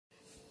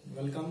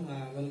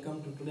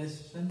Welcome to today's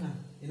session.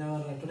 In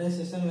our today's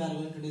session, we are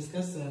going to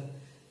discuss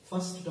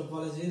first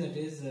topology, that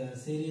is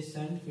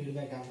series-shunt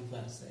feedback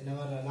amplifiers. In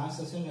our last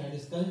session, we have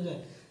discussed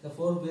the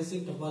four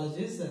basic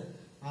topologies.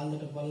 All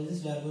the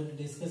topologies we are going to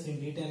discuss in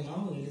detail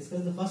now. We will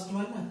discuss the first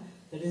one,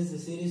 that is the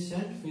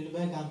series-shunt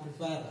feedback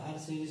amplifier or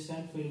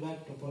series-shunt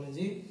feedback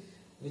topology,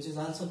 which is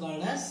also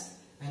called as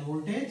an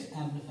voltage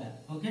amplifier.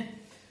 Okay.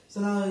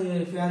 So now,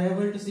 if you are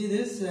able to see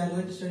this, we are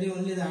going to study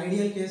only the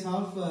ideal case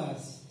of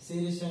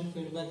series-shunt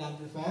feedback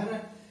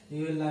amplifier.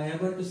 You will be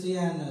able to see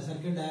a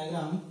circuit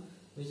diagram,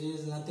 which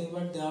is nothing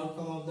but the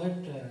outcome of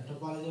that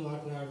topology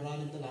what we have drawn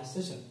in the last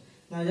session.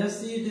 Now just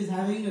see, it is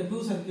having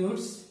two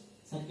circuits,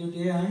 circuit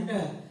A and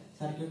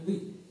circuit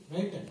B,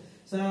 right?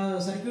 So now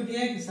circuit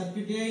A is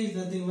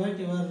nothing but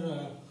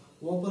your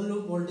open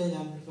loop voltage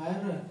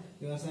amplifier.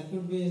 Your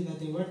circuit B is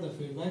nothing but the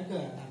feedback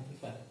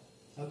amplifier.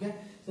 Okay.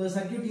 So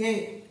circuit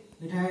A,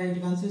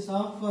 it consists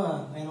of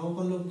an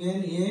open loop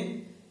gain A.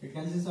 It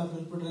consists of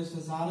input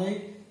resistance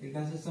Ri, it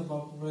consists of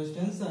output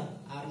resistance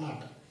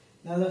R0.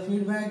 Now the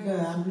feedback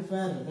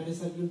amplifier, that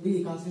is circuit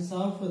B, consists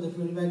of the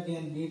feedback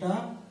gain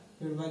beta.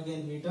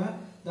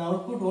 The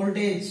output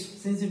voltage,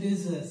 since it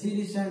is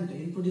series shunt,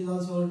 input is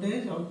also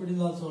voltage, output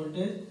is also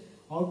voltage.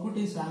 Output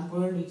is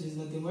sampled, which is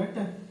nothing but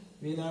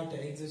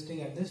V0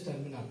 existing at this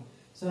terminal.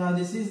 So now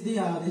this is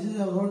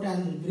about a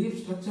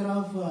brief structure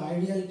of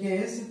ideal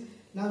case.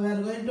 Now we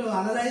are going to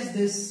analyze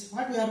this.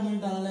 What we are going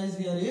to analyze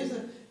here is,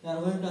 we are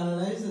going to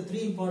analyze the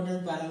three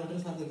important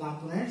parameters of the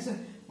components.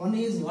 One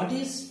is, what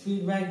is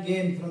feedback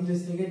gain from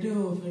this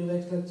negative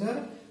feedback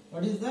structure?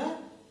 What is the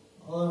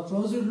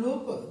closed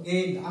loop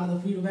gain or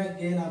the feedback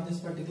gain of this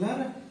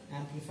particular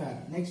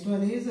amplifier? Next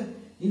one is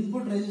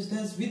input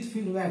resistance with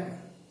feedback.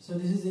 So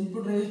this is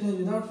input resistance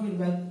without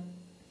feedback.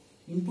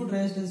 Input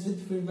resistance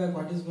with feedback,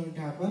 what is going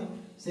to happen?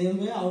 Same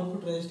way,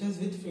 output resistance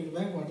with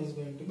feedback, what is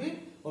going to be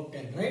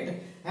obtained,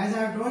 right? As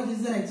I have told,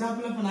 this is an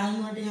example of an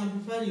non-inverting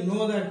amplifier. You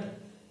know that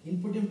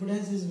input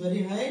impedance is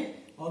very high,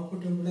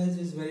 output impedance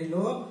is very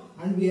low,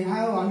 and we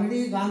have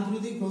already gone through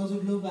the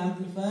closed loop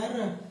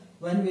amplifier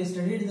when we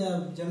studied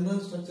the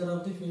general structure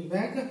of the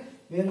feedback,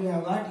 where we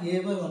have got A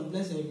by 1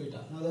 plus A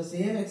beta. Now the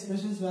same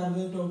expressions we are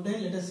going to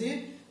obtain. Let us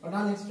see what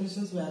all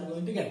expressions we are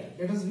going to get.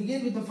 Let us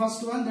begin with the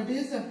first one, that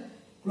is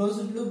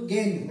closed loop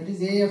gain, that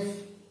is AF.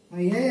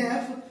 Now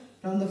AF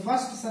from the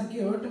first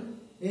circuit,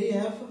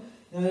 AF,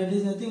 it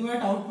is nothing but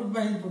output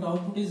by input.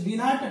 Output is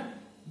V0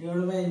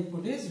 divided by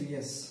input is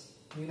Vs.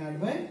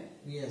 V0 by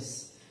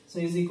Vs. So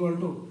is equal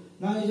to.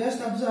 Now you just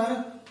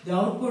observe the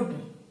output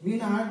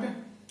V0.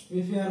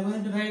 If you are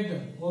going to write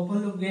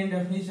open loop gain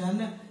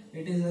definition,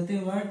 it is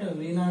nothing but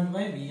V0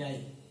 by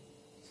Vi.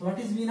 So what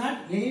is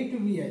V0? A into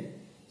Vi.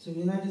 So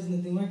V0 is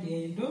nothing but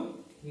A into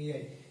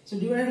Vi. So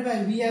divided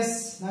by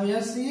Vs. Now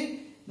just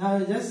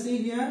see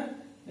here.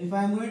 If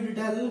I am going to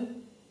tell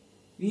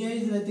Vi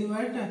is nothing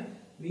but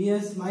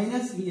Vs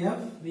minus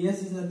Vf.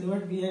 Vs is nothing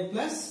but Vi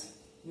plus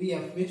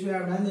Vf, which we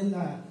have done in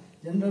the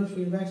general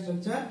feedback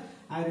structure.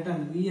 I have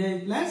written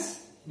Vi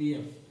plus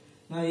Vf.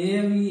 Now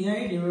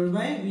AVi divided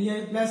by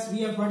Vi plus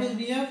Vf. What is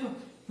Vf?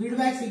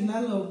 Feedback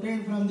signal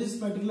obtained from this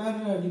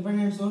particular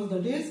dependent source,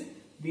 that is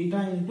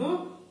beta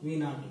into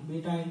V0.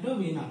 Beta into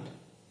V0.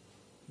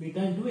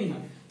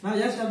 Now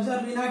just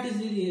observe,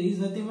 V0 is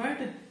nothing but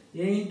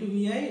A into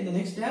Vi. The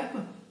next step,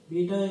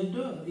 beta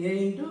into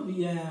A into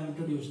Vi I have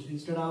introduced.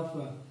 Instead of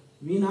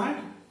V0, I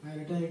have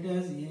written it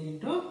as A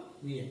into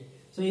Vi.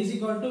 So is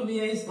equal to Vi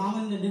is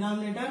common in the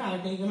denominator. I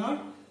have taken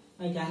out,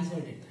 I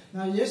cancelled it.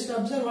 Now just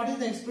observe what is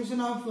the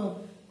expression of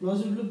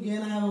closed loop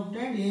gain I have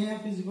obtained.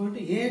 AF is equal to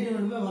A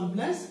divided by 1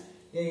 plus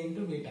A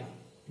into beta,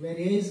 where A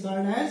is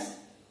called as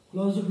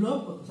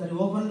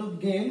open loop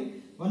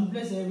gain. 1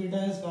 plus A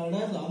beta is called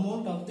as the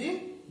amount of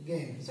the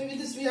gain. So with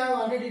this we have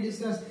already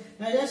discussed.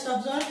 Now just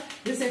observe,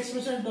 this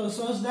expression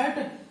shows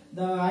that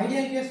the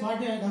ideal case what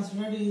we have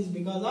considered is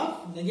because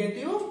of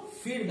negative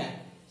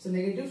feedback. So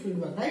negative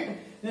feedback, right?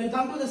 When we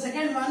come to the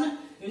second one,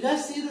 you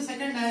just see the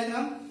second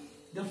diagram.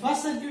 The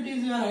first circuit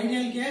is your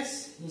ideal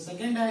case. The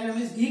second diagram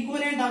is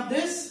equivalent of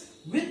this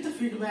with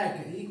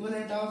feedback.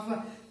 Equivalent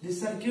of this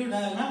circuit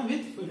diagram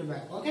with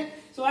feedback. Okay.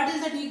 So what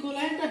is that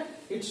equivalent?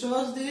 It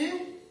shows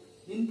the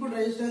input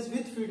resistance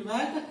with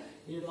feedback,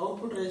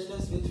 output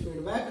resistance with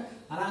feedback,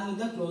 along with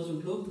the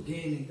closed loop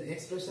gain in the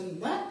expression in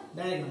the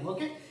diagram.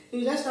 Okay.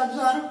 You just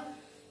observe,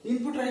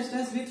 input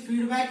resistance with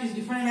feedback is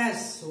defined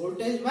as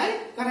voltage by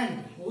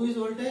current. Who is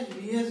voltage?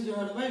 Vs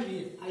divided by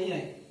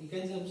Ii. You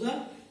can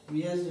observe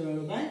Vs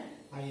divided by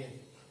Ii.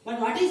 But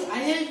what is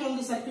Ii from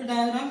the circuit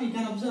diagram? You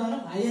can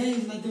observe Ii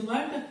is nothing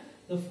but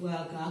the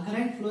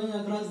current flowing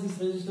across this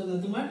resistor,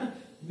 nothing but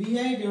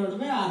Vi divided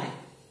by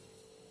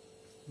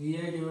Ri.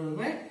 Vi divided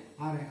by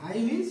Ri. I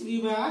means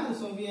V by R,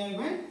 so Vi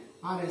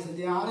by Ri. So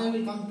the Ri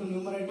will come to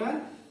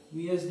numerator,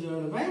 Vs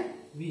divided by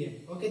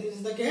Vi. Okay, this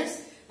is the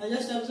case. I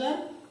just observe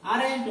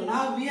Ri into.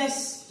 Now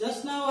Vs,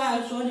 just now I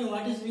have shown you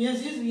what is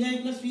Vs is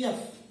Vi plus Vf.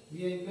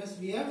 Vi plus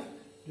Vf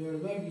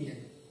divided by Vi.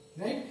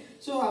 Right?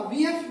 So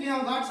Vf we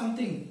have got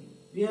something.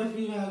 Vf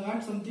we have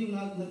got something,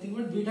 nothing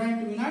but beta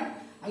into V0.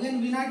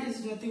 Again V naught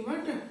is nothing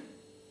but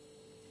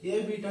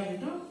A beta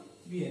into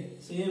VI.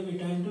 So A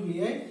beta into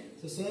VI.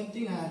 So same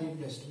thing I have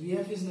replaced.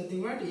 Vf is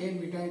nothing but A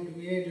beta into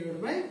VI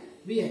divided by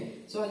VI.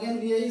 So again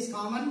VI is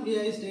common, VI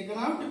is taken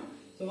out.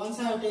 So once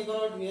I have taken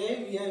out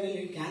VI, VI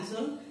will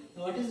cancel.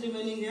 Now what is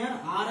remaining here?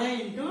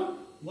 Ri into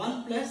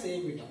 1 plus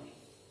A beta.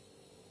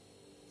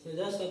 So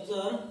just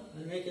observe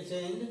and make a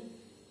change.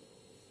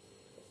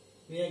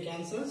 VI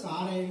cancels,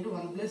 Ri into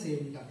 1 plus A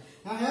beta.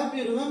 Now I hope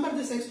you remember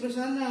this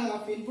expression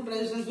of input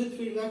resistance with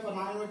feedback for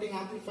non-inverting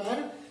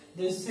amplifier.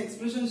 This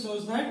expression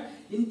shows that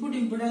input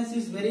impedance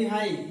is very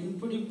high.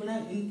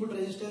 Input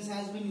resistance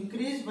has been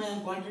increased by a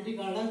quantity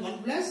called as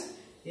 1 plus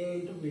A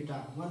into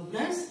beta. 1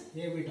 plus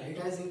A beta. It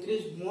has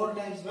increased more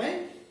times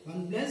by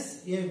 1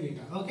 plus A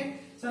beta. Okay.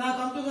 So now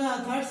come to the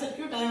third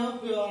circuit. I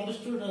hope you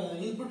understood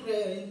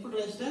input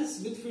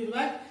resistance with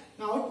feedback.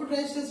 Now output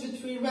resistance with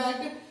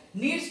feedback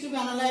needs to be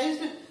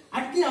analyzed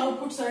at the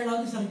output side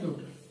of the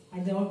circuit.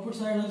 At the output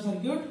side of the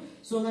circuit.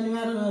 So when we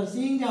are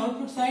seeing the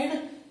output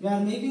side, we are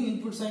making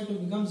input side to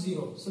become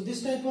 0. So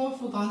this type of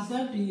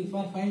concept,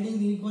 for finding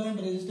the equivalent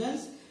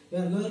resistance, we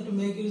are going to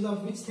make use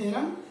of which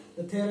theorem?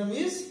 The theorem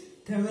is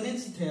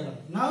Thevenin's theorem.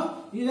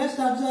 Now you just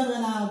observe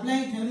when I am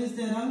applying Thevenin's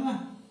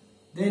theorem,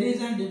 there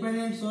is a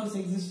dependent source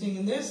existing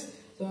in this.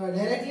 So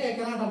directly I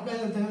cannot apply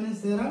the Thevenin's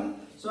theorem.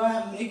 So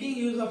I am making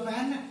use of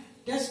an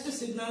test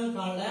signal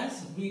called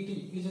as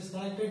Vt, which is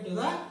connected to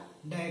the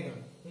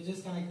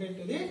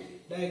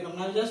diagram.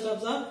 Now just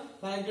observe,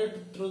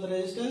 connected through the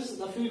resistance,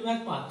 the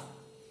feedback path.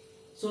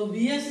 So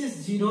Vs is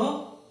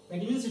 0, that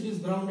means it is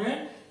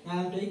grounded. I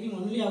am taking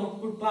only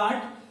output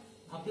part,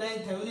 applying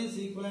Thevenin's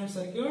equivalent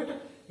circuit.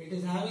 It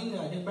is having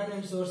a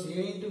dependent source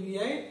A into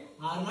Vi,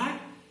 R0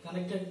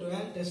 connected to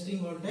a testing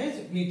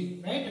voltage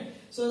Vt, right?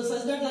 So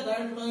such that the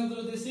current flowing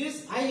through this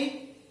is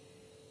I.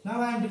 Now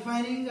I am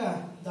defining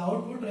the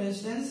output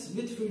resistance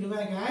with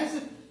feedback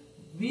as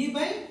V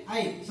by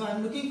I. So I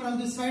am looking from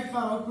this side for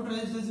output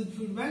resistance with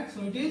feedback.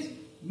 So it is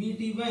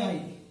Vt by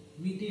I,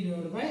 Vt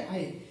divided by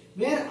I,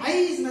 where I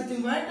is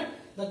nothing but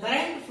the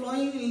current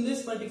flowing in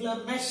this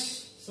particular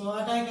mesh. So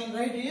what I can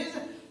write is,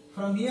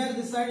 from here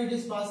this side it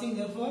is passing,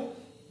 therefore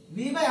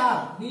V by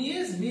R. V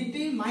is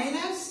Vt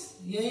minus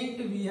A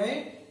into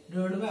Vi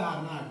divided by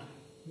R0.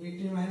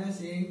 Vt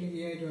minus A into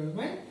Vi divided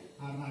by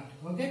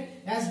R0. Okay.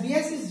 As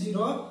Vs is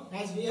 0,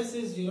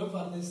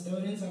 for this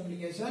Thevenin's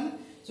application.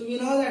 So we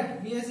know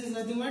that Vs is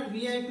nothing but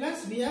Vi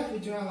plus Vf,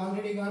 which we have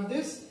already got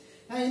this.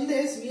 Now in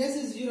this, Vs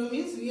is 0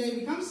 means Vi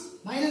becomes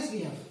minus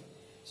Vf.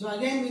 So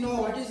again we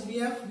know what is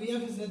Vf.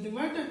 Vf is nothing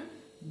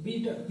but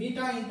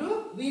beta into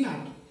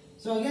V0.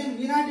 So again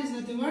V0 is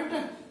nothing but,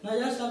 now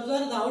just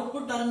observe the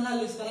output terminal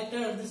is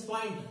connected at this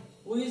point.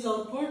 Who is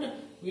output?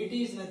 Vt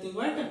is nothing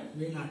but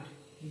V0.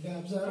 You can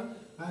observe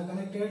I have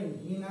connected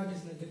V0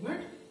 is nothing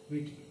but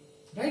Vt.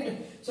 Right?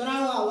 So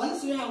now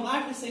once we have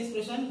got this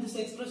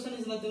expression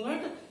is nothing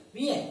but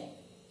Vi.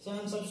 So I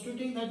am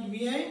substituting that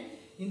Vi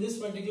in this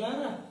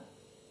particular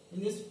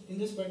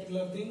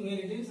thing where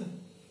it is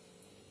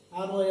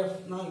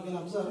ROF. Now you can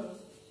observe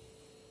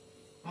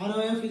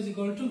ROF is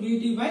equal to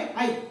Vt by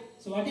I.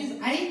 So what is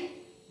I?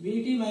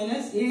 Vt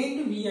minus A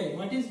into Vi.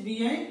 What is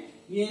Vi?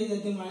 Vi is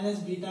nothing minus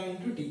beta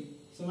into T.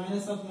 So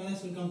minus of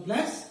minus will come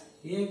plus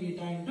A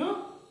beta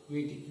into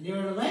Vt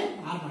divided by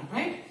R0,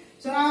 right?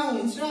 So now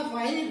instead of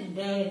I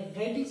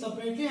writing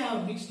separately, I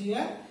have mixed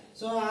here.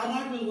 So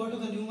R0 will go to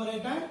the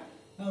numerator.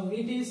 Now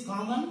Vt is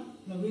common.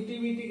 Now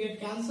Vt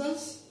get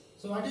cancels.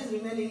 So what is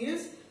remaining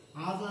is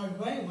R0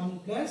 by 1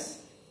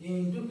 plus A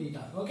into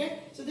beta. Okay.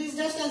 So this is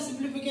just a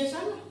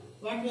simplification.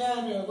 What we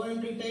are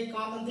going to take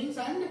common things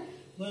and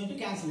going to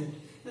cancel it.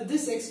 Now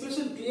this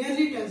expression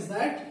clearly tells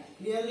that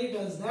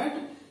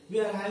we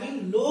are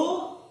having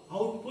low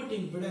output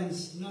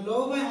impedance. Now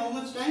low by how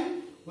much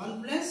time?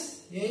 1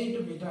 plus A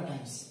into beta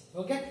times.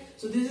 Okay.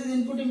 So this is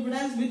input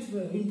impedance with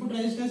input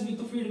resistance with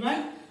the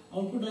feedback,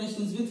 output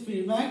resistance with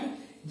feedback.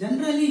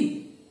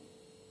 Generally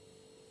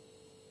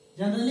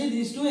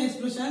these two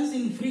expressions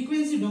in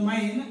frequency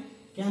domain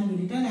can be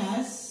written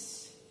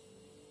as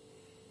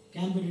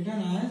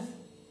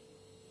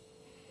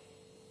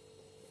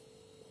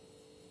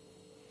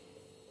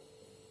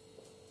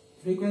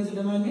frequency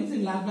domain means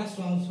in Laplace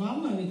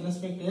transform with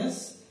respect to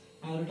S.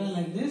 I have written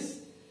like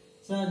this.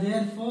 So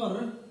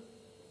therefore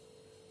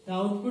the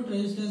output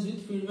resistance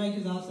with feedback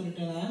is also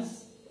written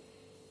as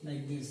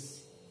like this.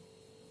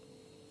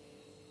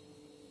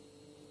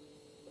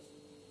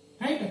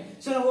 Right?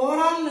 So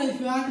overall, if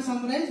you want to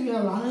summarize, we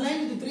have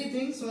analyzed the three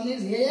things. One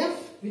is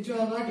AF, which we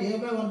have got A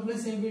by 1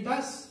 plus A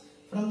betas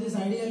from this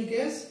ideal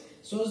case,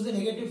 shows the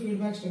negative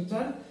feedback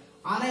structure.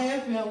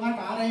 RIF, we have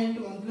got Ri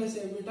into 1 plus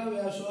A beta. We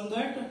have shown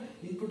that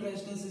input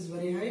resistance is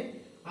very high.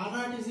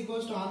 R0 is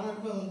equals to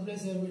R0 by 1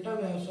 plus A beta.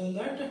 We have shown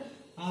that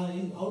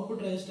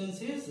output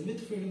resistance is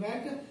with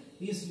feedback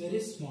is very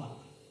small.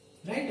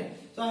 Right?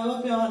 So I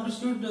hope you have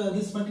understood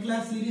this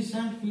particular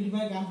series-shunt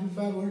feedback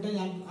amplifier voltage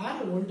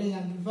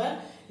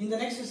amplifier. In the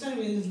next session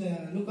we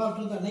will look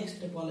after the next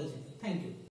topology. Thank you.